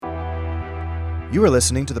You are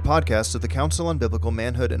listening to the podcast of the Council on Biblical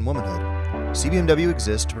Manhood and Womanhood. CBMW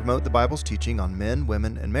exists to promote the Bible's teaching on men,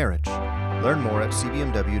 women, and marriage. Learn more at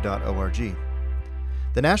cbmw.org.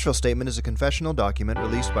 The Nashville Statement is a confessional document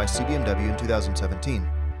released by CBMW in 2017.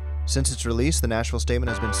 Since its release, the Nashville Statement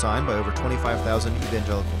has been signed by over 25,000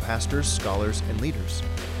 evangelical pastors, scholars, and leaders,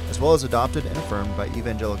 as well as adopted and affirmed by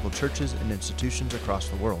evangelical churches and institutions across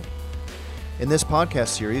the world. In this podcast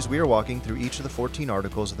series, we are walking through each of the 14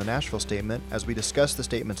 articles of the Nashville Statement as we discuss the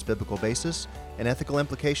statement's biblical basis and ethical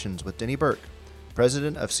implications with Denny Burke,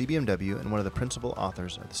 president of CBMW and one of the principal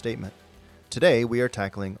authors of the statement. Today, we are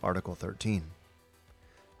tackling Article 13.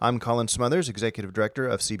 I'm Colin Smothers, executive director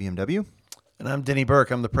of CBMW. And I'm Denny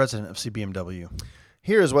Burke. I'm the president of CBMW.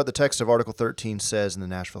 Here is what the text of Article 13 says in the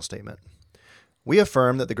Nashville Statement. We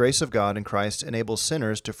affirm that the grace of God in Christ enables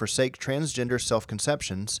sinners to forsake transgender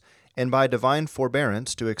self-conceptions and by divine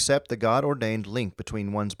forbearance to accept the God-ordained link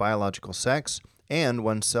between one's biological sex and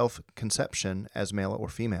one's self-conception as male or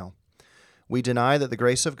female. We deny that the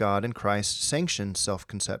grace of God in Christ sanctions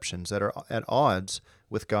self-conceptions that are at odds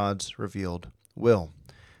with God's revealed will.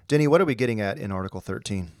 Denny, what are we getting at in Article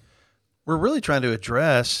 13? We're really trying to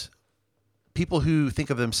address people who think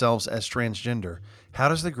of themselves as transgender. How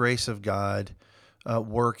does the grace of God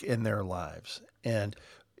work in their lives? And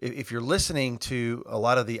if you're listening to a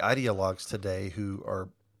lot of the ideologues today who are,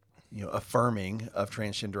 affirming of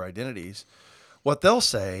transgender identities, what they'll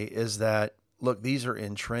say is that, look, these are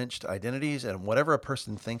entrenched identities, and whatever a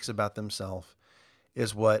person thinks about themselves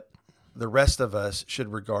is what the rest of us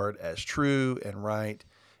should regard as true and right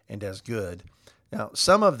and as good. Now,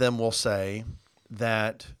 some of them will say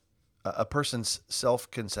that a person's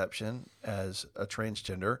self-conception as a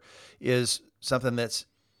transgender is something that's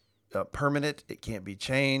permanent. It can't be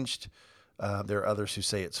changed. There are others who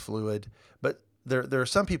say it's fluid, but there are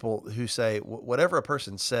some people who say whatever a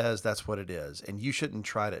person says, that's what it is, and you shouldn't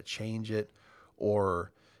try to change it,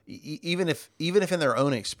 or even if in their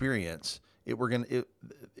own experience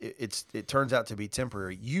it turns out to be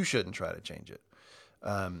temporary, you shouldn't try to change it,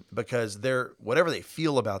 because whatever they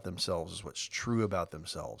feel about themselves is what's true about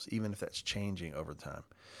themselves, even if that's changing over time.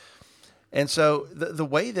 And so the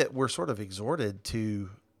way that we're sort of exhorted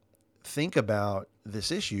to think about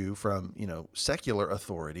this issue from, secular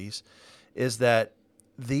authorities is that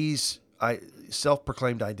these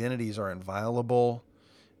self-proclaimed identities are inviolable,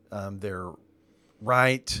 they're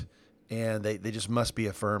right, and they just must be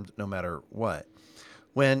affirmed no matter what.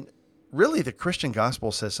 When really the Christian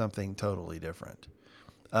gospel says something totally different.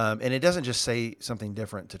 And it doesn't just say something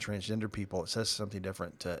different to transgender people, it says something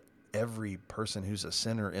different to every person who's a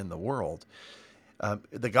sinner in the world.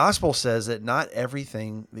 The gospel says that not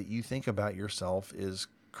everything that you think about yourself is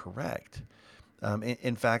correct.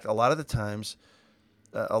 In fact, a lot of times,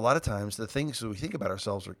 the things that we think about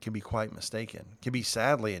ourselves can be quite mistaken, can be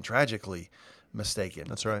sadly and tragically mistaken.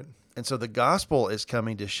 That's right. And so the gospel is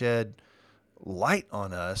coming to shed light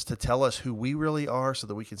on us, to tell us who we really are, so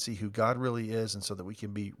that we can see who God really is, and so that we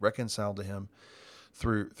can be reconciled to Him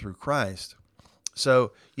through Christ.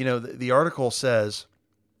 So, the article says,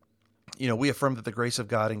 we affirm that the grace of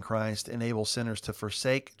God in Christ enables sinners to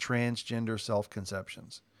forsake transgender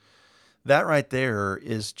self-conceptions. That right there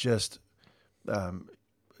is just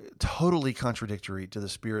totally contradictory to the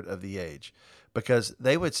spirit of the age, because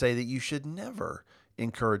they would say that you should never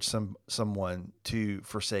encourage someone to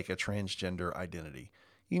forsake a transgender identity.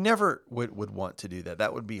 You never would want to do that.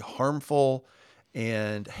 That would be harmful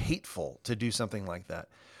and hateful to do something like that.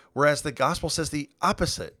 Whereas the gospel says the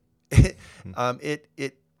opposite.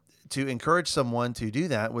 To encourage someone to do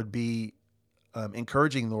that would be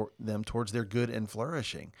encouraging them towards their good and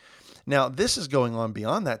flourishing. Now, this is going on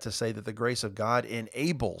beyond that to say that the grace of God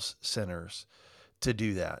enables sinners to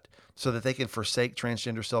do that, so that they can forsake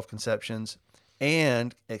transgender self-conceptions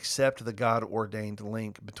and accept the God-ordained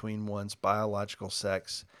link between one's biological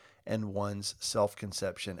sex and one's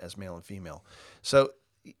self-conception as male and female. So,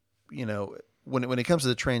 when it comes to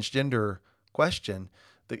the transgender question,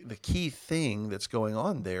 the key thing that's going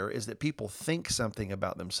on there is that people think something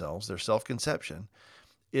about themselves, their self-conception,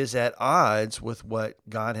 is at odds with what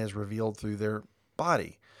God has revealed through their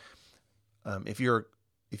body. If you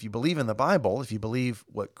believe in the Bible, if you believe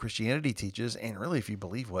what Christianity teaches, and really if you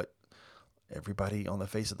believe what everybody on the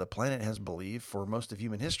face of the planet has believed for most of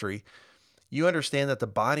human history, you understand that the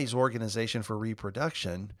body's organization for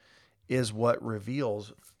reproduction is what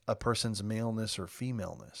reveals a person's maleness or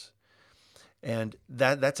femaleness. And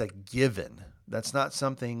that's a given. That's not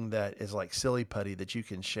something that is like silly putty that you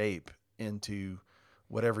can shape into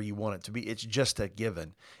whatever you want it to be. It's just a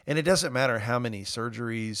given. And it doesn't matter how many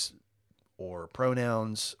surgeries or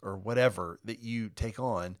pronouns or whatever that you take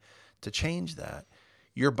on to change that,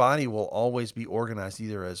 your body will always be organized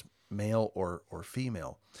either as male or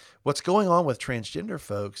female. What's going on with transgender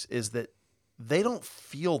folks is that they don't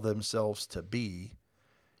feel themselves to be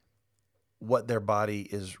what their body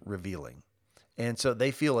is revealing. And so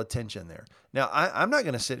they feel a tension there. Now, I'm not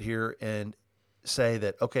going to sit here and say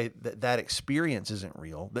that, okay, that experience isn't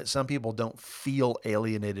real, that some people don't feel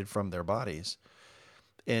alienated from their bodies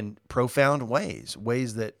in profound ways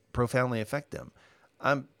that profoundly affect them.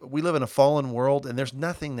 We live in a fallen world, and there's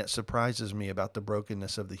nothing that surprises me about the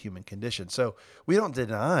brokenness of the human condition. So we don't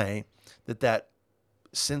deny that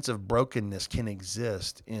sense of brokenness can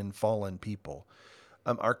exist in fallen people.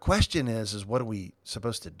 Our question is what are we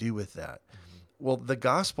supposed to do with that? Well, the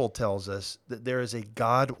gospel tells us that there is a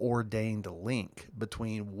God-ordained link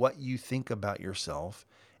between what you think about yourself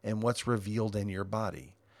and what's revealed in your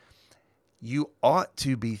body. You ought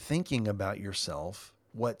to be thinking about yourself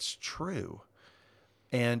what's true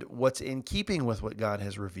and what's in keeping with what God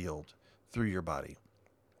has revealed through your body.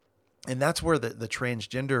 And that's where the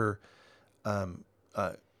transgender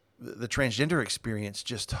experience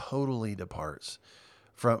just totally departs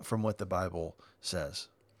from what the Bible says.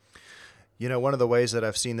 You know, one of the ways that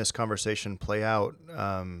I've seen this conversation play out,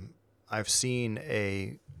 I've seen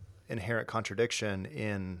a inherent contradiction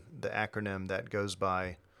in the acronym that goes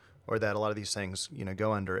by, or that a lot of these things,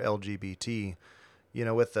 go under LGBT.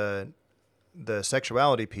 With the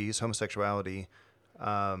sexuality piece, homosexuality,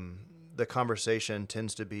 the conversation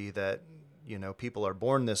tends to be that, people are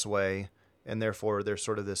born this way, and therefore there's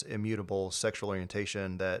sort of this immutable sexual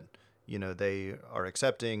orientation that, they are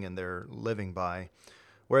accepting and they're living by.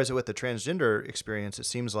 Whereas with the transgender experience, it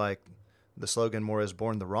seems like the slogan more is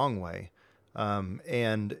born the wrong way.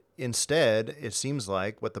 And instead, it seems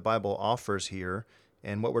like what the Bible offers here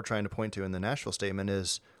and what we're trying to point to in the Nashville statement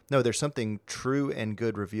is, no, there's something true and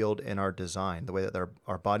good revealed in our design, the way that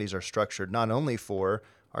our bodies are structured, not only for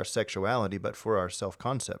our sexuality, but for our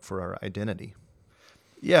self-concept, for our identity.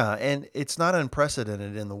 Yeah, and it's not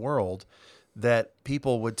unprecedented in the world that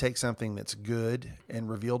people would take something that's good and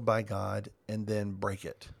revealed by God and then break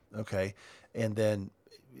it, okay? And then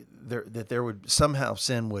there would somehow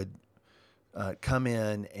sin would come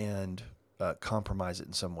in and compromise it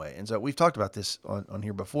in some way. And so we've talked about this on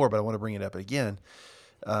here before, but I want to bring it up again.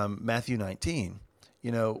 Matthew 19,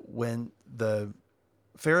 when the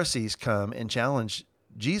Pharisees come and challenge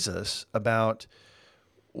Jesus about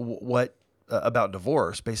about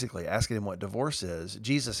divorce, basically asking him what divorce is,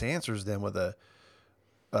 Jesus answers them with a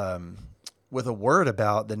word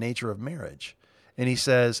about the nature of marriage. And he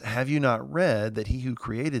says, have you not read that he who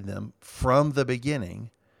created them from the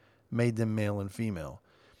beginning made them male and female?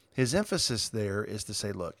 His emphasis there is to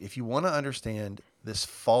say, look, if you want to understand this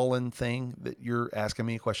fallen thing that you're asking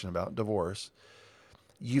me a question about, divorce,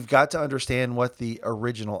 you've got to understand what the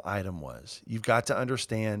original item was. You've got to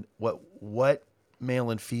understand what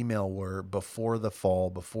male and female were before the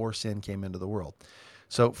fall, before sin came into the world.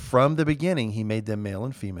 So from the beginning, he made them male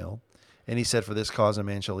and female. And he said, for this cause, a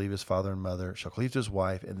man shall leave his father and mother, shall cleave to his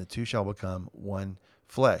wife, and the two shall become one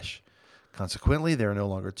flesh. Consequently, they are no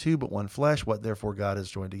longer two, but one flesh. What therefore God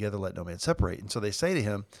has joined together, let no man separate. And so they say to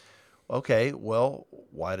him, okay, well,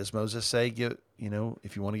 why does Moses say,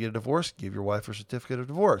 if you want to get a divorce, give your wife a certificate of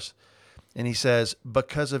divorce? And he says,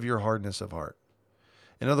 because of your hardness of heart.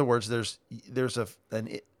 In other words, there's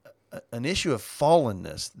an issue of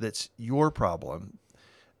fallenness that's your problem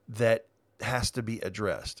that has to be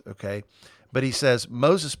addressed, okay? But he says,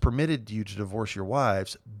 Moses permitted you to divorce your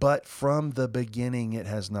wives, but from the beginning it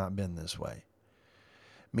has not been this way.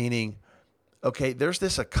 Meaning, okay, there's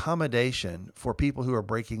this accommodation for people who are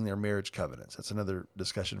breaking their marriage covenants. That's another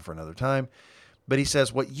discussion for another time. But he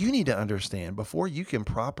says what you need to understand before you can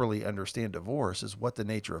properly understand divorce is what the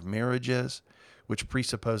nature of marriage is, which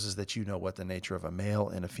presupposes that you know what the nature of a male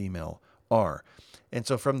and a female are. And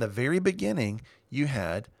so from the very beginning, you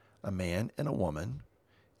had a man and a woman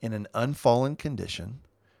in an unfallen condition,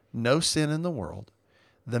 no sin in the world.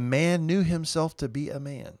 The man knew himself to be a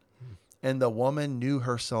man, and the woman knew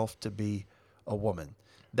herself to be a woman.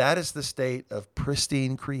 That is the state of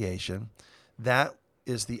pristine creation. That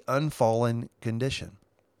is the unfallen condition.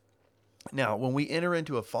 Now, when we enter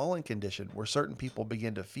into a fallen condition where certain people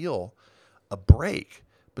begin to feel a break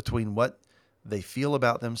between what they feel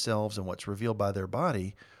about themselves and what's revealed by their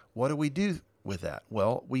body, what do we do with that?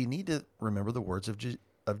 Well, we need to remember the words of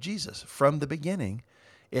Jesus. From the beginning,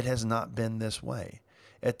 it has not been this way.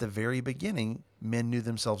 At the very beginning, men knew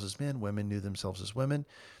themselves as men, women knew themselves as women.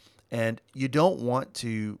 And you don't want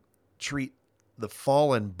to treat the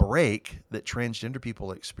fallen break that transgender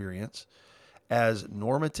people experience as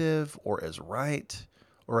normative or as right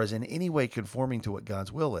or as in any way conforming to what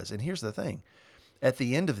God's will is. And here's the thing. At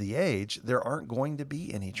the end of the age, there aren't going to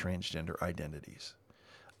be any transgender identities.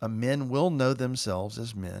 Men will know themselves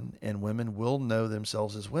as men, and women will know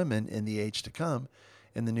themselves as women in the age to come,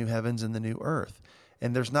 in the new heavens and the new earth.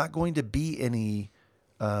 And there's not going to be any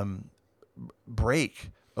break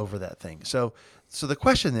over that thing. So the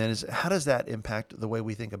question then is, how does that impact the way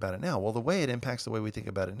we think about it now? Well, the way it impacts the way we think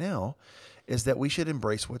about it now is that we should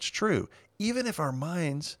embrace what's true. Even if our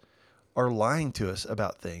minds are lying to us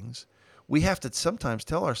about things, we have to sometimes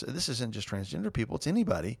tell ourselves, this isn't just transgender people, it's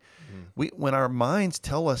anybody. When our minds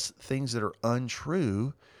tell us things that are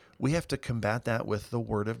untrue, we have to combat that with the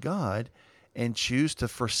Word of God and choose to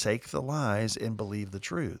forsake the lies and believe the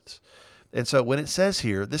truths. And so when it says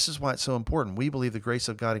here, this is why it's so important. We believe the grace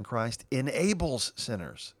of God in Christ enables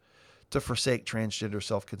sinners to forsake transgender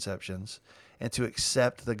self-conceptions and to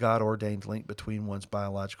accept the God-ordained link between one's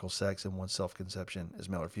biological sex and one's self-conception as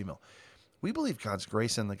male or female. We believe God's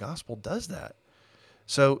grace in the gospel does that.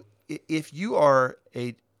 So if you are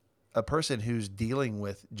a person who's dealing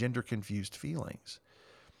with gender-confused feelings,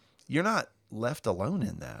 you're not left alone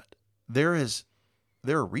in that. There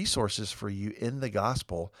are resources for you in the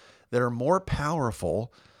gospel that are more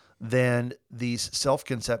powerful than these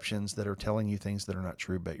self-conceptions that are telling you things that are not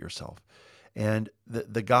true about yourself. And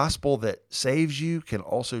the gospel that saves you can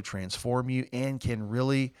also transform you and can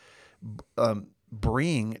really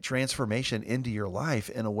bring transformation into your life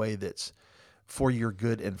in a way that's for your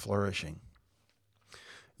good and flourishing.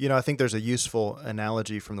 You know, I think there's a useful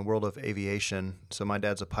analogy from the world of aviation. So my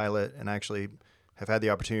dad's a pilot, and I actually have had the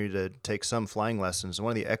opportunity to take some flying lessons.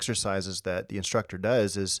 One of the exercises that the instructor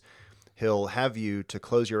does is he'll have you to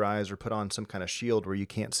close your eyes or put on some kind of shield where you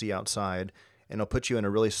can't see outside, and he'll put you in a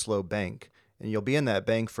really slow bank. And you'll be in that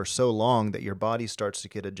bank for so long that your body starts to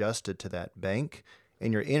get adjusted to that bank,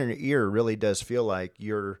 and your inner ear really does feel like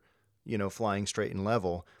you're, flying straight and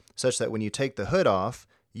level, such that when you take the hood off,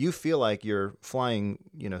 you feel like you're flying,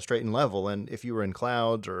 straight and level. And if you were in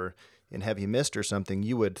clouds or in heavy mist or something,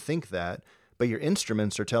 you would think that, but your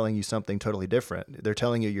instruments are telling you something totally different. They're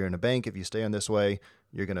telling you you're in a bank. If you stay on this way,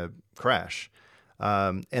 you're going to crash.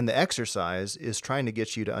 And the exercise is trying to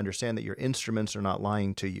get you to understand that your instruments are not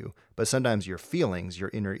lying to you, but sometimes your feelings, your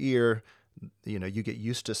inner ear, you get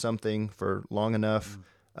used to something for long enough.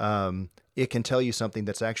 It can tell you something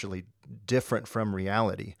that's actually different from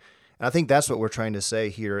reality. And I think that's what we're trying to say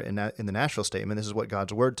here in the Nashville statement. This is what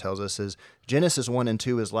God's word tells us, is Genesis 1 and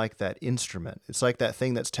 2 is like that instrument. It's like that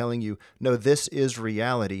thing that's telling you, no, this is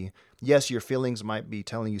reality. Yes, your feelings might be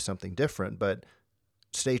telling you something different, but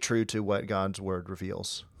stay true to what God's word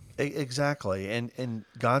reveals. Exactly. And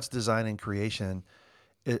God's design and creation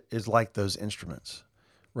is like those instruments,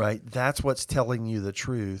 right? That's what's telling you the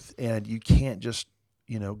truth. And you can't just,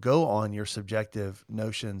 go on your subjective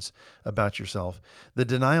notions about yourself. The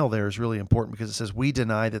denial there is really important because it says, we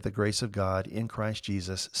deny that the grace of God in Christ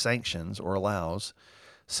Jesus sanctions or allows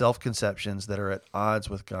self-conceptions that are at odds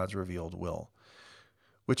with God's revealed will.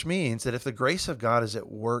 Which means that if the grace of God is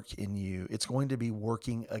at work in you, it's going to be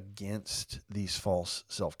working against these false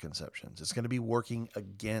self-conceptions. It's going to be working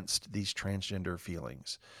against these transgender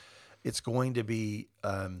feelings. It's going to be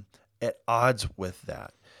at odds with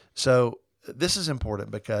that. So this is important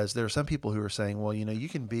because there are some people who are saying, well, you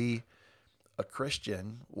can be a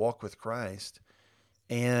Christian, walk with Christ,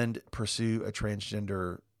 and pursue a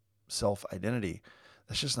transgender self-identity.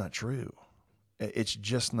 That's just not true. It's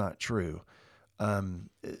just not true.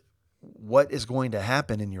 What is going to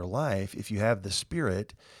happen in your life if you have the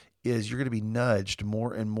Spirit is you're going to be nudged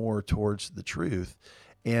more and more towards the truth.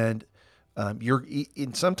 And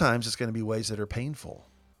sometimes it's going to be ways that are painful,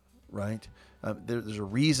 right? There's a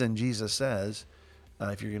reason Jesus says,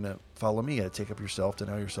 if you're going to follow me, you got to take up yourself,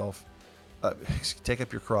 deny yourself, take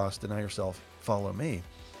up your cross, deny yourself, follow me.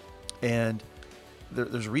 And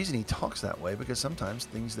there's a reason he talks that way, because sometimes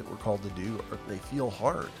things that we're called to do, they feel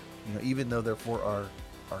hard, even though they're for our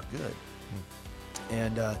good.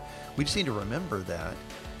 And we just need to remember that,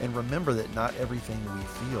 and remember that not everything we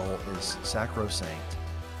feel is sacrosanct.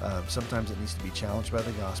 Sometimes it needs to be challenged by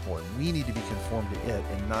the gospel, and we need to be conformed to it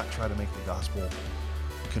and not try to make the gospel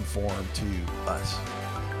conform to us.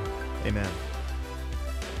 Amen.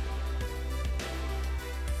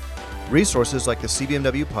 Resources like the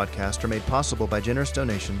CBMW podcast are made possible by generous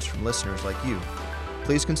donations from listeners like you.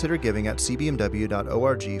 Please consider giving at cbmw.org/give.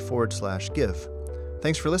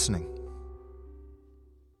 Thanks for listening.